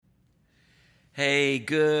Hey,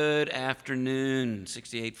 good afternoon,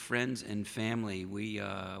 68 friends and family. We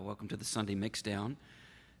welcome to the Sunday Mixdown.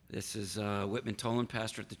 This is Whitman Tolan,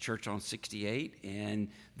 pastor at the church on 68, and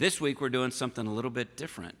this week we're doing something a little bit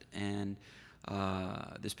different. And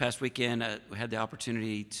this past weekend, we had the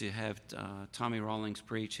opportunity to have Tommy Rawlings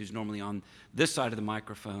preach, who's normally on this side of the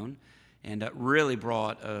microphone, and really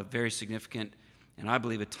brought a very significant and I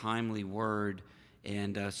believe a timely word.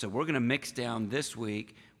 And so we're going to mix down this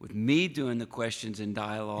week with me doing the questions and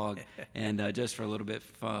dialogue, and just for a little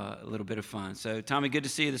bit of fun. So, Tommy, good to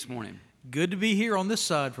see you this morning. Good to be here on this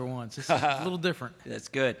side for once. It's a little different. That's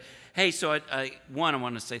good. Hey, so I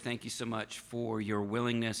want to say thank you so much for your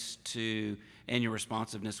willingness to and your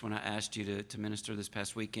responsiveness when I asked you to minister this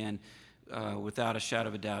past weekend. Without a shadow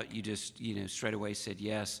of a doubt, you just straight away said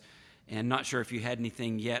yes. And not sure if you had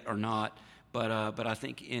anything yet or not. But I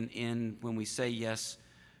think in when we say yes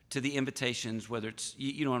to the invitations, whether it's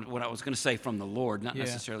you know what I was going to say from the Lord, not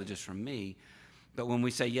necessarily just from me, but when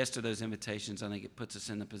we say yes to those invitations, I think it puts us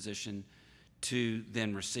in the position to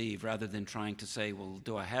then receive, rather than trying to say, well,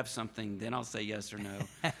 do I have something? Then I'll say yes or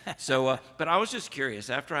no. So, but I was just curious.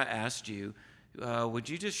 After I asked you, would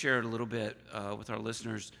you just share a little bit with our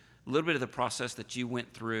listeners, a little bit of the process that you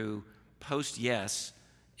went through post yes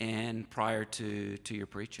and prior to your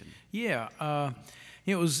preaching? Yeah,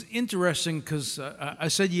 it was interesting because I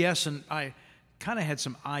said yes, and I kind of had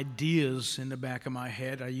some ideas in the back of my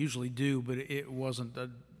head. I usually do, but it wasn't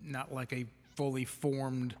not like a fully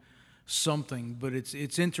formed something. But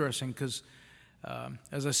it's interesting because,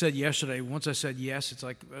 as I said yesterday, once I said yes, it's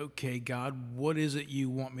like, okay, God, what is it you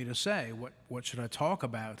want me to say? What should I talk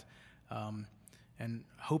about? And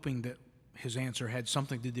hoping that his answer had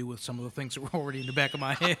something to do with some of the things that were already in the back of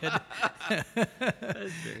my head.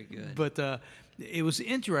 That's very good. But it was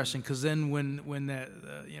interesting because then when that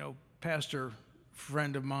pastor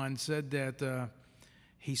friend of mine said that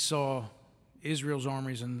he saw Israel's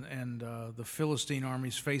armies and the Philistine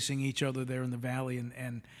armies facing each other there in the valley,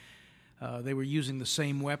 and they were using the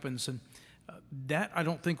same weapons, and that I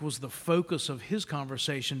don't think was the focus of his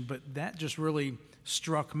conversation, but that just really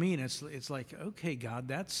struck me, and it's like, okay, God,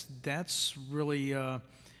 that's really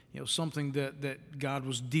something that God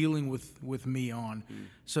was dealing with me on.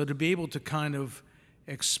 So to be able to kind of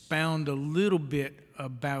expound a little bit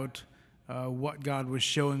about what God was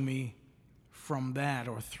showing me from that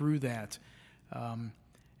or through that, and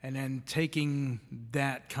then taking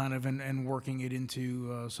that kind of and working it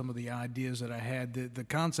into some of the ideas that I had. The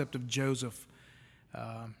concept of Joseph,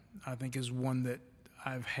 I think, is one that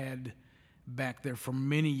I've had back there for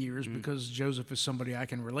many years because Joseph is somebody I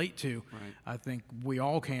can relate to. Right. I think we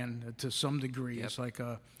all can to some degree. Yep. It's like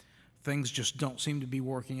things just don't seem to be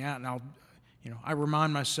working out, and I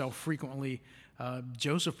remind myself frequently.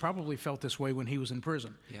 Joseph probably felt this way when he was in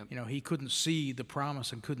prison. Yep. He couldn't see the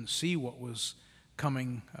promise and couldn't see what was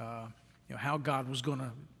coming. How God was going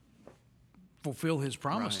to fulfill His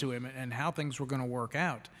promise to him and how things were going to work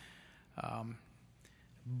out.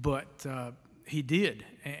 But he did,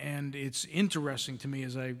 and it's interesting to me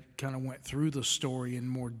as I kind of went through the story in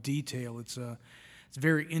more detail. It's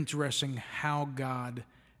very interesting how God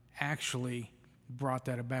actually brought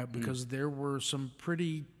that about, because there were some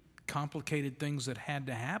pretty complicated things that had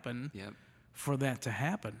to happen for that to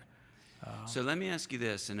happen. So let me ask you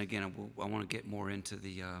this, and again, I want to get more into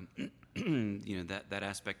the that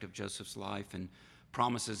aspect of Joseph's life and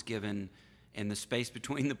promises given, and the space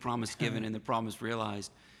between the promise given and the promise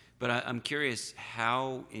realized. But I'm curious,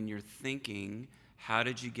 how in your thinking, how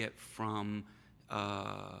did you get from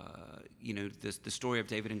the story of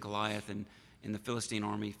David and Goliath and the Philistine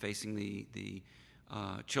army facing the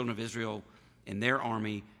children of Israel and their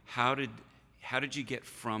army? How did you get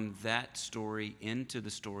from that story into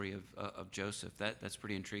the story of Joseph? That's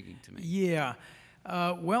pretty intriguing to me. Yeah.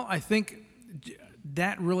 Well, I think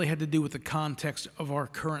that really had to do with the context of our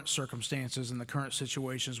current circumstances and the current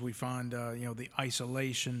situations we find, the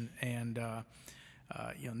isolation and,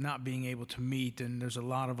 not being able to meet, and there's a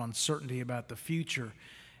lot of uncertainty about the future.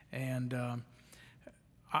 And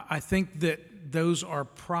I think that those are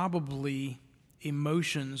probably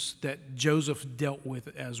emotions that Joseph dealt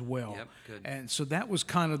with as well. Yep, good. And so that was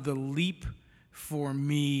kind of the leap for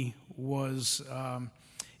me was,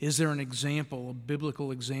 is there an example, a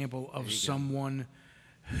biblical example of someone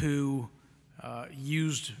who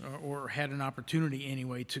used or had an opportunity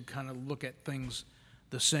anyway to kind of look at things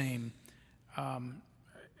the same?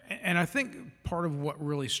 And I think part of what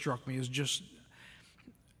really struck me is just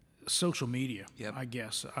social media, I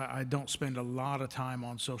guess. I don't spend a lot of time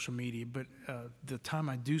on social media, but the time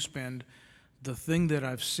I do spend the thing that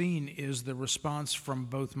I've seen is the response from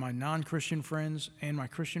both my non-Christian friends and my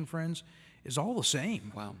Christian friends is all the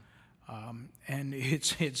same. Wow. And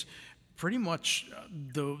it's pretty much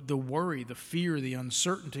the worry, the fear, the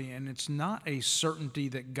uncertainty, and it's not a certainty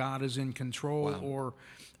that God is in control. Wow. Or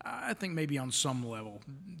I think maybe on some level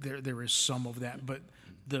there is some of that, but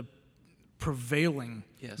the prevailing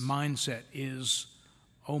Yes. mindset is,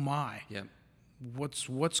 oh my, Yep.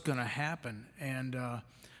 what's going to happen? And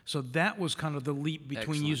so that was kind of the leap between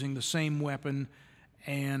Excellent. using the same weapon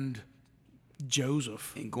and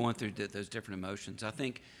Joseph. And going through those different emotions. I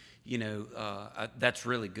think, that's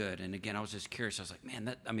really good. And again, I was just curious. I was like,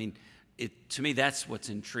 man, to me, that's what's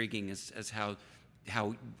intriguing is how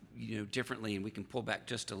differently, and we can pull back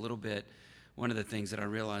just a little bit. One of the things that I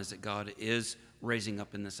realized that God is raising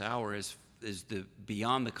up in this hour is the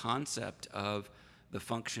beyond the concept of the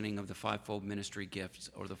functioning of the fivefold ministry gifts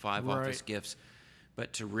or the five office gifts,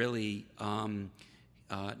 but to really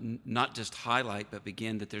not just highlight, but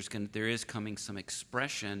begin that there is coming some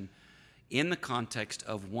expression in the context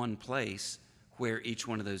of one place where each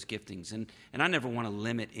one of those giftings, and I never want to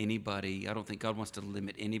limit anybody. I don't think God wants to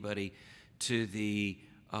limit anybody to the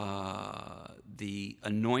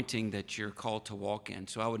anointing that you're called to walk in.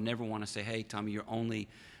 So I would never want to say, hey, Tommy, you're only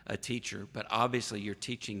a teacher, but obviously your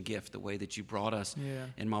teaching gift, the way that you brought us. Yeah.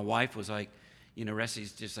 And my wife was like,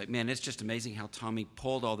 Ressie's just like, man, it's just amazing how Tommy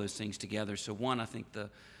pulled all those things together. So one, I think the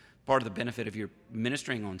part of the benefit of your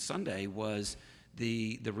ministering on Sunday was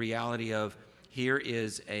the reality of here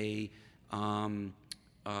is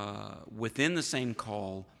within the same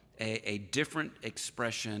call, a different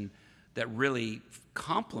expression that really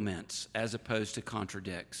complements as opposed to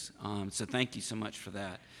contradicts. So thank you so much for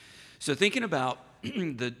that. So thinking about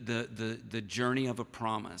the journey of a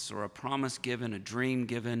promise, or a promise given, a dream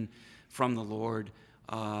given from the Lord,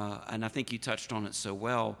 and I think you touched on it so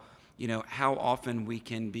well. How often we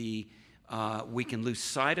can lose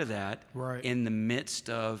sight of that Right. in the midst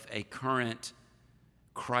of a current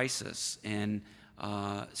crisis, and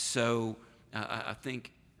so I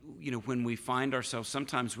think when we find ourselves,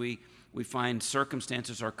 sometimes we find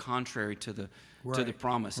circumstances are contrary to the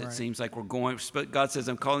promise. It Right. seems like we're going. God says,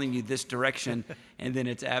 "I'm calling you this direction," and then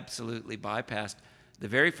it's absolutely bypassed. The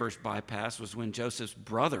very first bypass was when Joseph's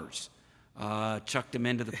brothers chucked him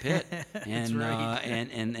into the pit and right.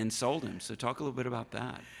 and sold him. So talk a little bit about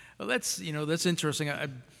that. Well, that's interesting.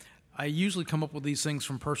 I usually come up with these things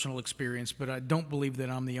from personal experience, but I don't believe that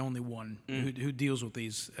I'm the only one who deals with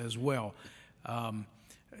these as well.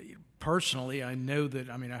 Personally, I know that,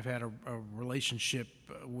 I've had a relationship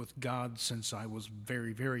with God since I was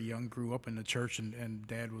very, very young. Grew up in the church, and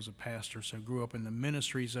Dad was a pastor, so grew up in the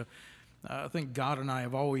ministry. So I think God and I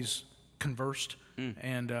have always conversed,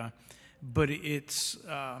 and but it's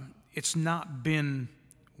not been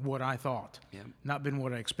what I thought, not been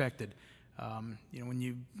what I expected. When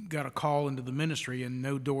you got a call into the ministry and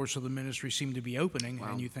no doors of the ministry seem to be opening,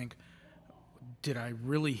 Wow. and you think, did I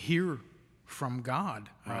really hear from God?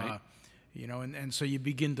 Right. And so you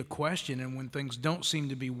begin to question, and when things don't seem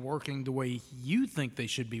to be working the way you think they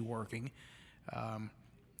should be working,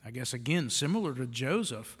 I guess, again, similar to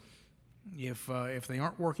Joseph, if they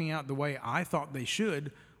aren't working out the way I thought they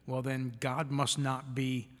should, well, then God must not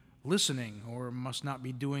be listening or must not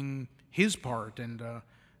be doing his part, and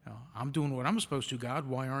I'm doing what I'm supposed to, God,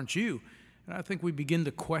 why aren't you? And I think we begin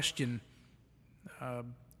to question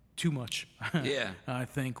too much. Yeah. I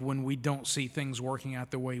think when we don't see things working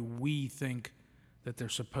out the way we think that they're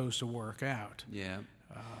supposed to work out. Yeah.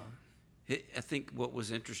 I think what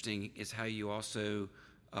was interesting is how you also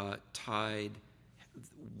tied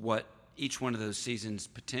what each one of those seasons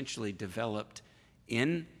potentially developed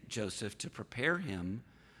in Joseph to prepare him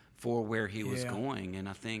for where he was going. And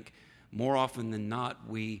I think more often than not,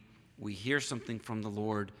 we hear something from the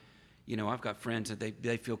Lord. I've got friends that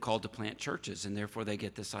they feel called to plant churches, and therefore they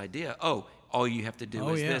get this idea, all you have to do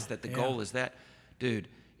is this, that the goal is that. Dude,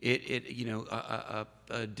 a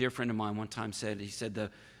dear friend of mine one time said,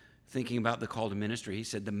 thinking about the call to ministry, he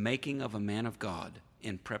said, the making of a man of God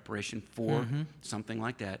in preparation for something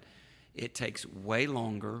like that, it takes way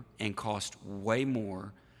longer and costs way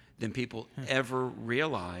more than people ever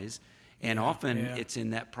realize. And often it's in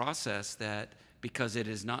that process that, because it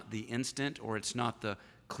is not the instant or it's not the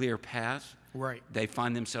clear path, Right. they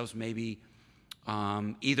find themselves maybe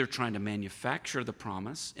either trying to manufacture the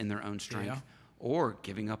promise in their own strength or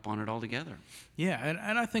giving up on it altogether. Yeah,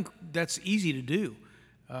 and I think that's easy to do.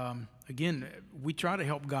 Again, we try to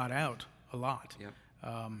help God out a lot. Yep.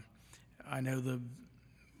 I know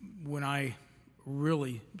when I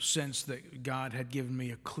really sensed that God had given me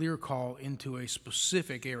a clear call into a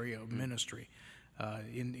specific area of ministry,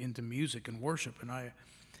 into music and worship, and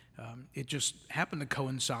it just happened to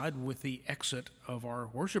coincide with the exit of our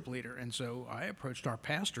worship leader, and so I approached our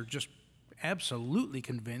pastor, just absolutely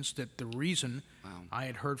convinced that the reason I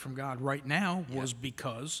had heard from God right now was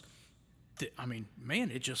because,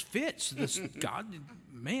 man, it just fits. This God,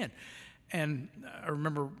 man. And I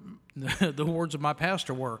remember the words of my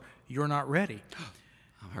pastor were, "You're not ready."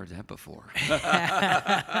 I've heard that before.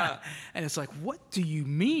 And it's like, what do you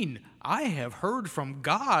mean? I have heard from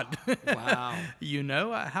God. Wow.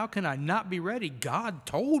 How can I not be ready? God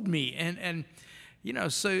told me. And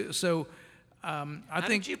so I How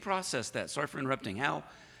think did you process that? Sorry for interrupting. How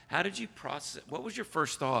did you process? What was your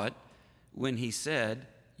first thought when he said,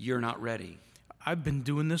 "You're not ready"? I've been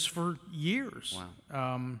doing this for years.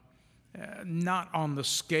 Wow. Not on the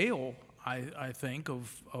scale, I think,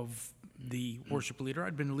 of the worship leader.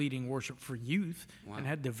 I'd been leading worship for youth and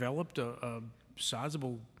had developed a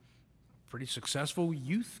sizable, pretty successful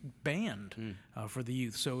youth band for the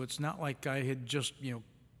youth. So it's not like I had just,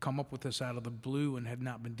 come up with this out of the blue and had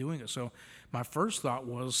not been doing it. So my first thought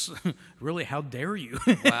was, really, how dare you?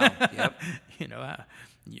 Wow. Yep.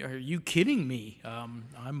 Are you kidding me?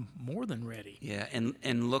 I'm more than ready. Yeah.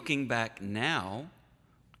 And looking back now,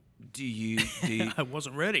 do you I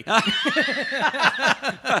wasn't ready. I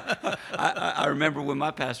remember when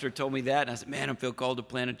my pastor told me that, and I said, "Man, I feel called to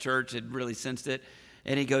plant a church." Had really sensed it,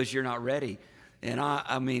 and he goes, "You're not ready," and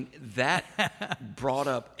I mean that brought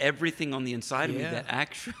up everything on the inside of me that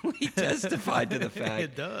actually testified to the fact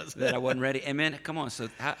It does. that I wasn't ready. And man, come on, so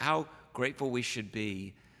how grateful we should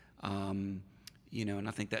be, and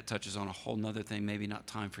I think that touches on a whole nother thing. Maybe not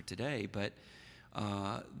time for today, but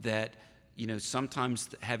that. Sometimes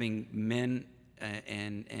having men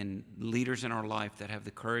and leaders in our life that have the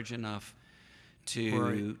courage enough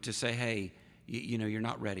to say, "Hey, you're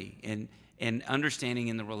not ready," and understanding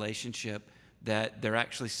in the relationship that they're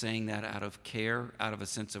actually saying that out of care, out of a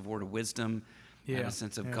sense of word of wisdom, out of a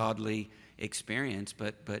sense of godly experience.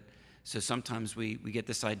 But so sometimes we get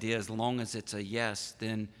this idea, as long as it's a yes,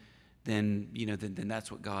 then that's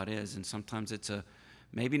what God is, and sometimes it's a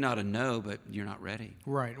maybe not a no, but you're not ready.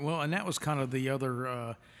 Right. Well, and that was kind of the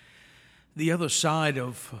other side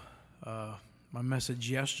of my message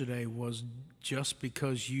yesterday was, just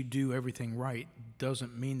because you do everything right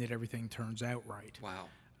doesn't mean that everything turns out right. Wow.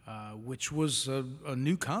 Which was a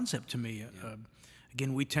new concept to me. Yeah.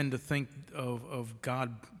 Again, we tend to think of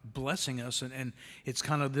God blessing us, and it's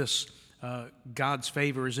kind of this God's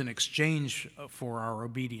favor is in exchange for our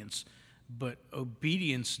obedience. But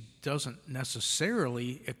obedience doesn't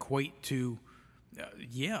necessarily equate to,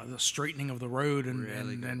 the straightening of the road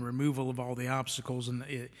and removal of all the obstacles. And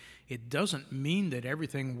it doesn't mean that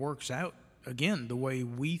everything works out, again, the way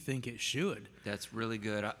we think it should. That's really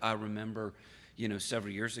good. I remember,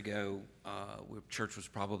 several years ago, church was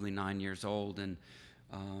probably 9 years old, and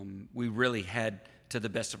we really had, to the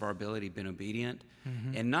best of our ability, been obedient.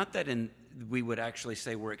 Mm-hmm. And not that we would actually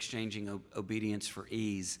say we're exchanging obedience for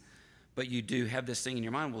ease, but you do have this thing in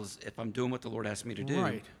your mind, well, if I'm doing what the Lord asked me to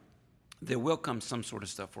do, there will come some sort of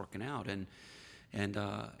stuff working out, and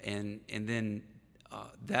then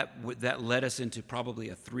that led us into probably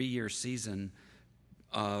a 3-year season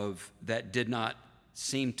of that did not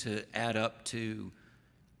seem to add up to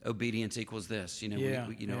obedience equals this.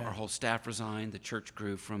 Our whole staff resigned, the church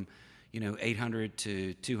grew from 800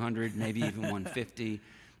 to 200, maybe even 150.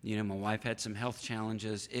 My wife had some health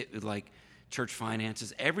challenges. It was like church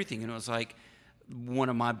finances, everything. And it was like one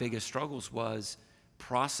of my biggest struggles was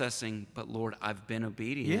processing, but Lord, I've been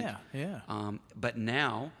obedient. Yeah. But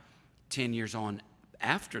now, 10 years on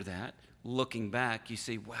after that, looking back, you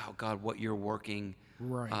see, wow, God, what you're working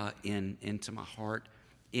into my heart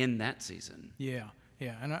in that season. Yeah.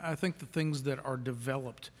 And I think the things that are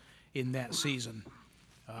developed in that season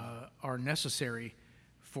are necessary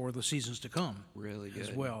for the seasons to come. Really good.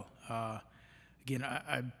 As well. Again,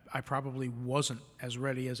 I probably wasn't as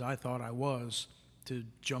ready as I thought I was to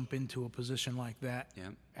jump into a position like that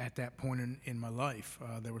at that point in my life.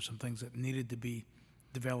 There were some things that needed to be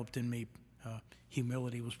developed in me.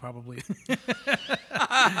 Humility was probably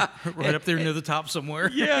right up there near the top somewhere.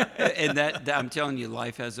 Yeah, and that I'm telling you,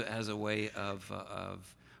 life has a way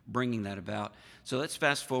of bringing that about. So let's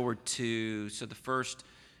fast forward to the first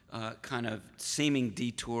kind of seeming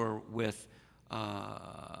detour with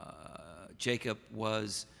Jacob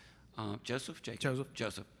was Joseph.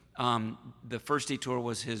 The first detour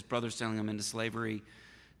was his brothers selling him into slavery.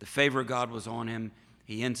 The favor of God was on him.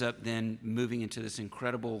 He ends up then moving into this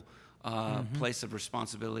incredible place of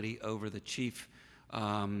responsibility over the chief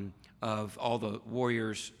of all the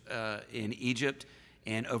warriors in Egypt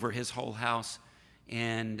and over his whole house.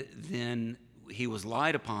 And then he was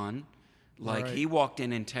lied upon. Like Right. he walked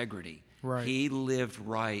in integrity. Right. He lived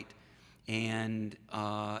right, and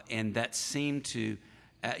that seemed to,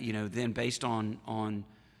 then based on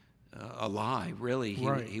a lie, really,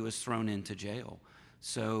 Right. he was thrown into jail.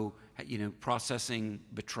 So processing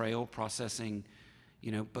betrayal, processing,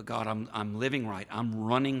 but God, I'm living right. I'm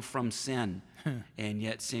running from sin, and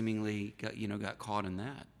yet seemingly got caught in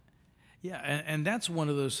that. Yeah, and that's one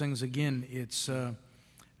of those things. Again, it's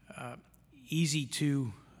easy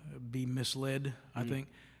to be misled. I think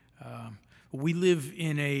we live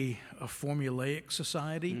in a formulaic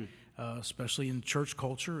society, especially in church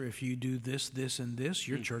culture. If you do this, this, and this,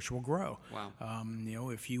 your church will grow. Wow.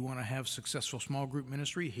 If you want to have successful small group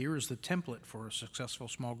ministry, here is the template for a successful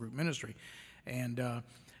small group ministry, and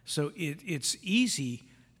so it's easy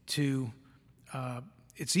to.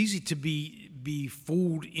 It's easy to be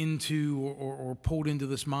fooled into or pulled into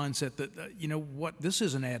this mindset that this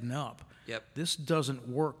isn't adding up. Yep. This doesn't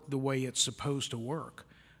work the way it's supposed to work,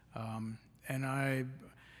 and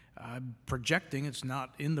I'm projecting, it's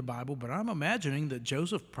not in the Bible, but I'm imagining that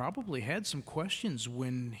Joseph probably had some questions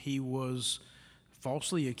when he was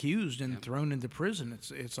falsely accused and thrown into prison.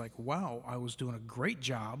 It's like, wow, I was doing a great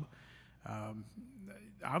job.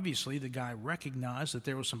 Obviously, the guy recognized that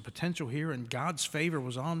there was some potential here, and God's favor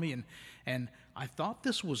was on me, and I thought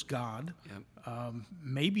this was God. Yep.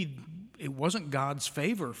 Maybe it wasn't God's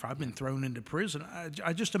favor if I've been thrown into prison.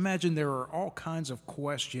 I just imagine there are all kinds of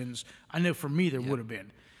questions. I know for me there would have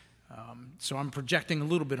been. So I'm projecting a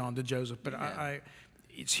little bit onto Joseph, but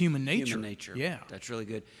it's human nature. Human nature. Yeah. That's really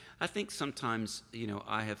good. I think sometimes,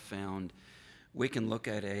 I have found we can look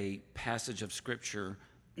at a passage of Scripture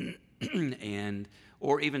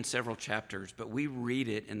or even several chapters, but we read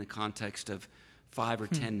it in the context of 5 or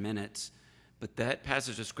 10 minutes. But that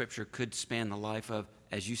passage of Scripture could span the life of,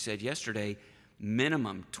 as you said yesterday,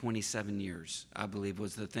 minimum 27 years, I believe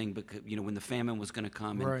was the thing, because, when the famine was going to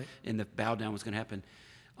come and the bow down was going to happen.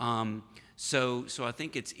 So I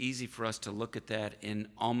think it's easy for us to look at that and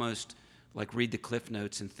almost like read the Cliff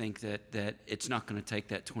Notes and think that it's not going to take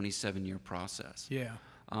that 27-year process. Yeah.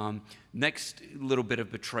 Next little bit of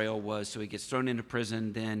betrayal was, so he gets thrown into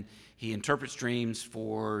prison, then he interprets dreams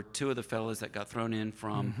for two of the fellows that got thrown in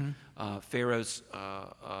from Pharaoh's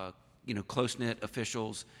close-knit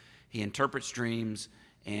officials. He interprets dreams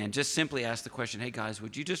and just simply asks the question, hey guys,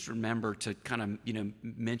 would you just remember to kind of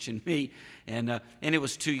mention me? And it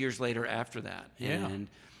was 2 years later after that. Yeah. And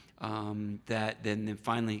then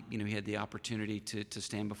finally he had the opportunity to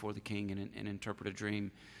stand before the king and interpret a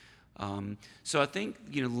dream. So I think,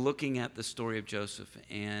 looking at the story of Joseph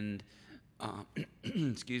and,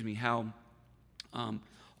 excuse me, how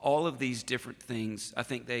all of these different things, I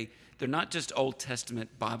think they're not just Old Testament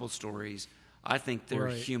Bible stories. I think they're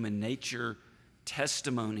human nature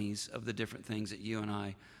testimonies of the different things that you and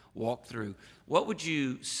I walk through. What would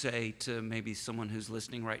you say to maybe someone who's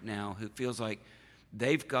listening right now who feels like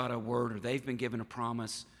they've got a word or they've been given a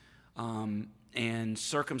promise, and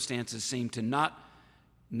circumstances seem to not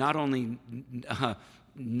only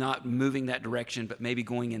not moving that direction, but maybe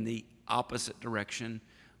going in the opposite direction?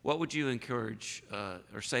 What would you encourage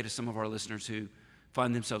or say to some of our listeners who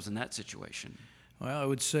find themselves in that situation? Well, I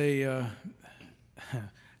would say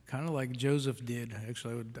kind of like Joseph did.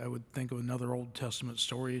 Actually, I would think of another Old Testament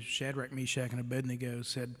story. Shadrach, Meshach, and Abednego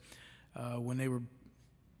said when they were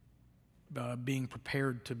being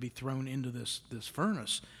prepared to be thrown into this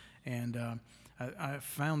furnace, and I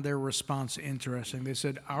found their response interesting. They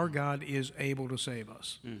said, "Our God is able to save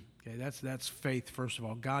us." Okay, that's faith. First of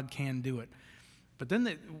all, God can do it. But then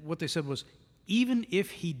what they said was, even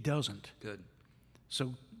if He doesn't. Good.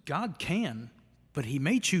 So God can, but He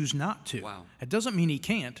may choose not to. Wow. It doesn't mean He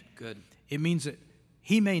can't. Good. It means that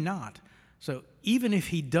He may not. So even if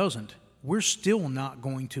He doesn't, we're still not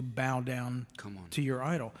going to bow down to your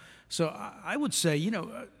idol. So I would say,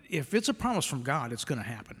 if it's a promise from God, it's going to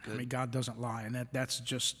happen. Good. I mean, God doesn't lie, and that's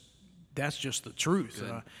just the truth.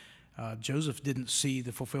 Joseph didn't see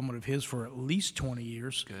the fulfillment of his for at least 20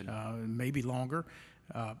 years, maybe longer.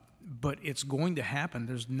 But it's going to happen.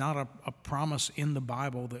 There's not a promise in the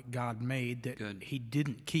Bible that God made that He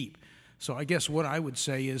didn't keep. So I guess what I would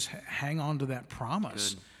say is hang on to that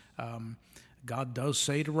promise. God does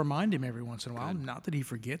say to remind Him every once in a while. Not that He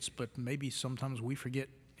forgets, but maybe sometimes we forget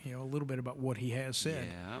a little bit about what He has said.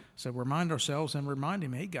 Yeah. So remind ourselves and remind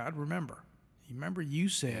Him, hey, God, remember you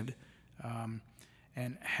said,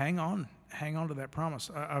 and hang on to that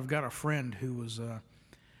promise. I've got a friend who was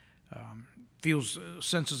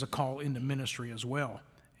senses a call into ministry as well,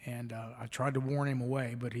 And I tried to warn him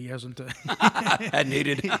away, but he hasn't. I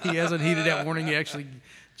needed. He hasn't heeded that warning. He actually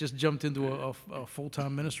just jumped into a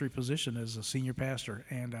full-time ministry position as a senior pastor,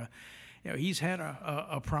 and he's had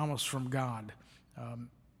a promise from God,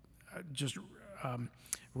 just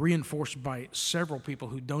reinforced by several people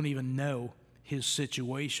who don't even know his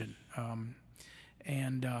situation,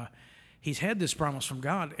 and he's had this promise from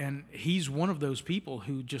God, and he's one of those people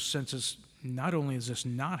who just senses not only is this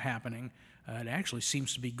not happening, it actually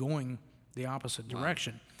seems to be going the opposite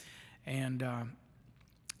direction. Wow. And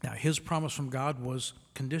now his promise from God was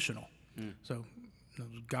conditional. So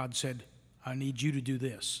God said, I need you to do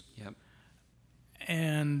this. Yep.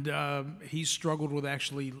 And he struggled with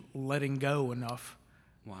actually letting go enough.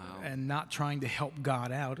 Wow. And not trying to help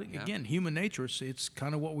God out. Yep. Again, human nature, it's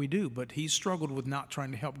kind of what we do, but he struggled with not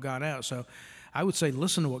trying to help God out. So I would say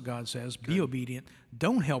listen to what God says, be obedient,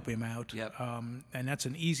 don't help him out. Yep. And that's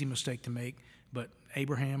an easy mistake to make. But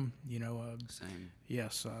Abraham, Same.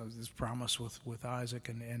 yes, his promise with Isaac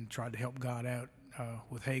and tried to help God out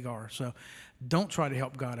with Hagar. So don't try to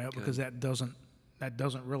help God out because that doesn't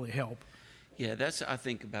really help. Yeah, that's, I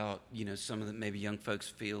think about, some of the maybe young folks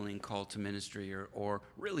feeling called to ministry or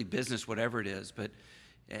really business, whatever it is. But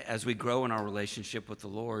as we grow in our relationship with the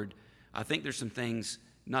Lord, I think there's some things,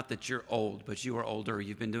 not that you're old, but you are older.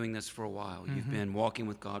 You've been doing this for a while. Mm-hmm. You've been walking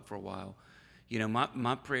with God for a while.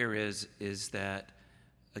 My prayer is that,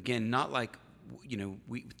 again, not like,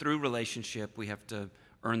 we through relationship, we have to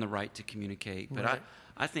earn the right to communicate. But right.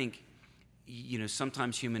 I think,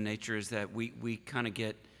 sometimes human nature is that we kind of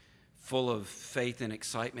get full of faith and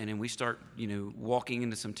excitement, and we start, walking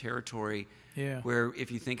into some territory where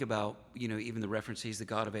if you think about, even the reference, he's the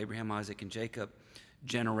God of Abraham, Isaac, and Jacob,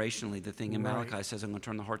 generationally, the thing in Malachi says, I'm going to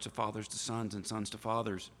turn the hearts of fathers to sons and sons to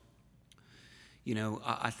fathers.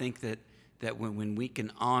 I think that when we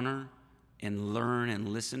can honor and learn and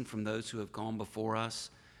listen from those who have gone before us,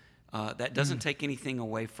 that doesn't take anything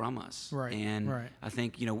away from us. Right. And I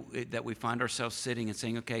think, that we find ourselves sitting and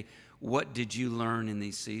saying, okay, what did you learn in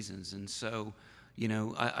these seasons? And so,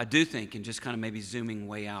 I do think, and just kind of maybe zooming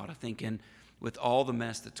way out, I think with all the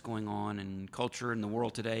mess that's going on in culture in the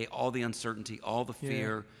world today, all the uncertainty, all the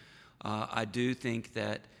fear, I do think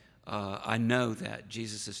that I know that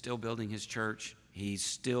Jesus is still building his church. He's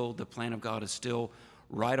still, the plan of God is still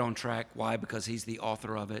right on track. Why? Because he's the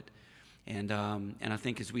author of it. And I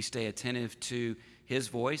think as we stay attentive to his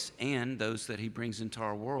voice and those that he brings into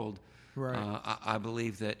our world, I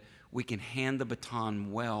believe that we can hand the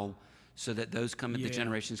baton well so that those the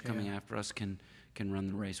generations coming after us can run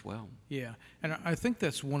the race well. Yeah, and I think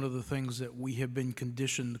that's one of the things that we have been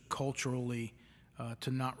conditioned culturally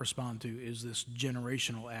to not respond to is this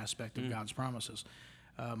generational aspect of God's promises.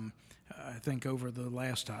 I think over the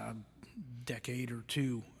last decade or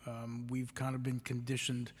two, we've kind of been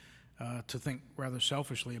conditioned to think rather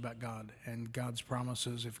selfishly about God and God's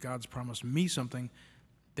promises. If God's promised me something,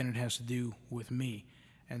 then it has to do with me.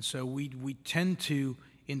 And so we tend to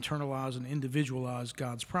internalize and individualize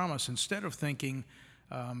God's promise instead of thinking,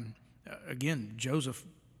 again, Joseph,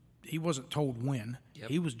 he wasn't told when. Yep.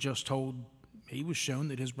 He was just told, he was shown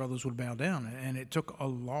that his brothers would bow down. And it took a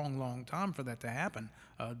long, long time for that to happen,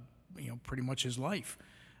 pretty much his life.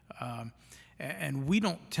 And we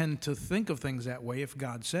don't tend to think of things that way. If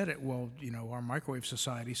God said it, well, our microwave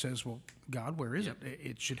society says, well, God, where is it?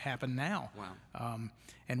 It should happen now. Wow.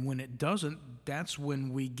 And when it doesn't, that's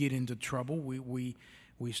when we get into trouble. We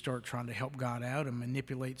start trying to help God out and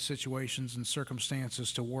manipulate situations and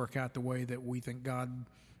circumstances to work out the way that we think God,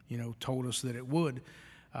 told us that it would,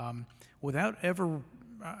 without ever,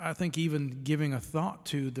 I think, even giving a thought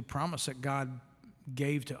to the promise that God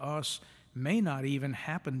gave to us may not even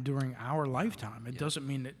happen during our lifetime. It doesn't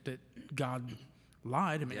mean that God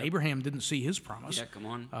lied. I mean, Abraham didn't see his promise. Yeah, come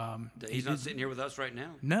on. He's not sitting here with us right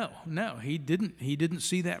now. No, he didn't. He didn't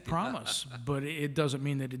see that promise. But it doesn't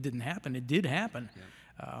mean that it didn't happen. It did happen.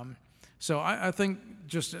 Yeah. So I think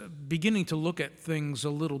just beginning to look at things a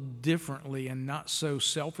little differently and not so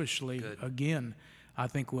selfishly again, I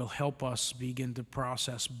think will help us begin to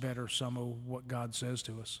process better some of what God says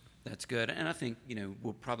to us. That's good. And I think,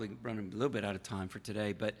 we'll probably run a little bit out of time for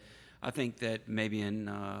today, but I think that maybe in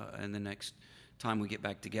the next time we get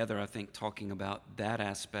back together, I think talking about that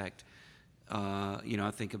aspect,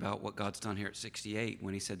 I think about what God's done here at 68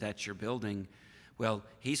 when he said, that's your building. Well,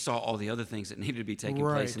 he saw all the other things that needed to be taking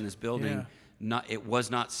place in this building. Yeah. It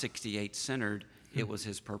was not 68 centered. It was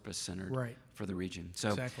his purpose centered for the region.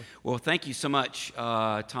 So, well, thank you so much,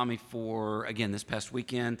 Tommy, for, again, this past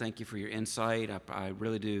weekend. Thank you for your insight. I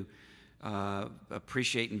really do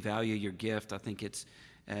appreciate and value your gift. I think it's,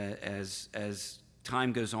 as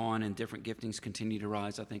time goes on and different giftings continue to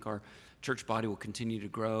rise, I think our church body will continue to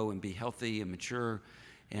grow and be healthy and mature.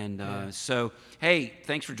 And so, hey,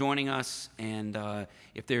 thanks for joining us. And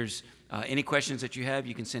if there's any questions that you have,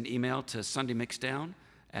 you can send email to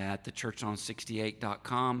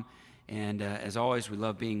sundaymixdown@thechurchon68.com. And as always, we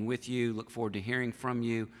love being with you. Look forward to hearing from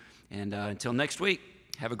you. And until next week,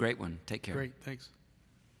 have a great one. Take care. Great. Thanks.